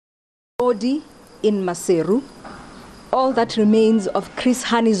Modi in Maseru, all that remains of Chris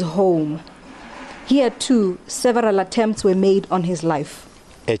Hani's home. Here too, several attempts were made on his life.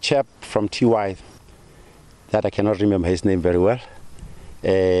 A chap from TY, that I cannot remember his name very well,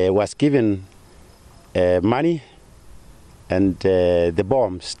 was given money and the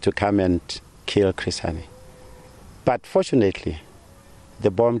bombs to come and kill Chris Hani. But fortunately,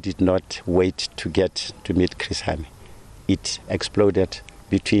 the bomb did not wait to get to meet Chris Hani. It exploded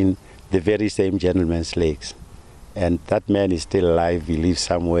between the very same gentleman's legs. And that man is still alive. He lives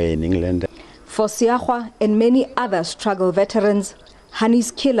somewhere in England. For Siahwa and many other struggle veterans,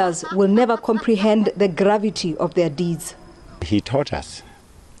 Hani's killers will never comprehend the gravity of their deeds. He taught us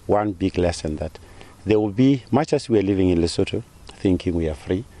one big lesson, that there will be, much as we are living in Lesotho, thinking we are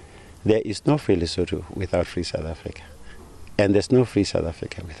free, there is no free Lesotho without free South Africa. And there's no free South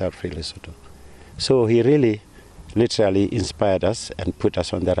Africa without free Lesotho. So he really, literally inspired us and put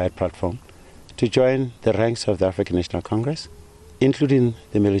us on the right platform to join the ranks of the African National Congress, including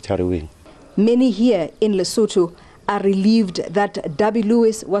the military wing. Many here in Lesotho are relieved that Dabi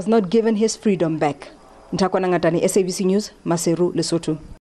Lewis was not given his freedom back. Ntakwana Ngatani, SABC News, Maseru, Lesotho.